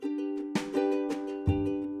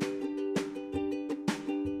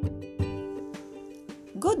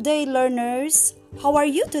Good day, learners! How are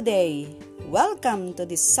you today? Welcome to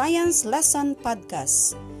this Science Lesson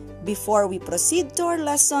Podcast. Before we proceed to our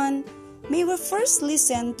lesson, may we first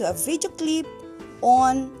listen to a video clip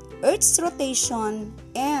on Earth's rotation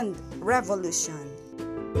and revolution.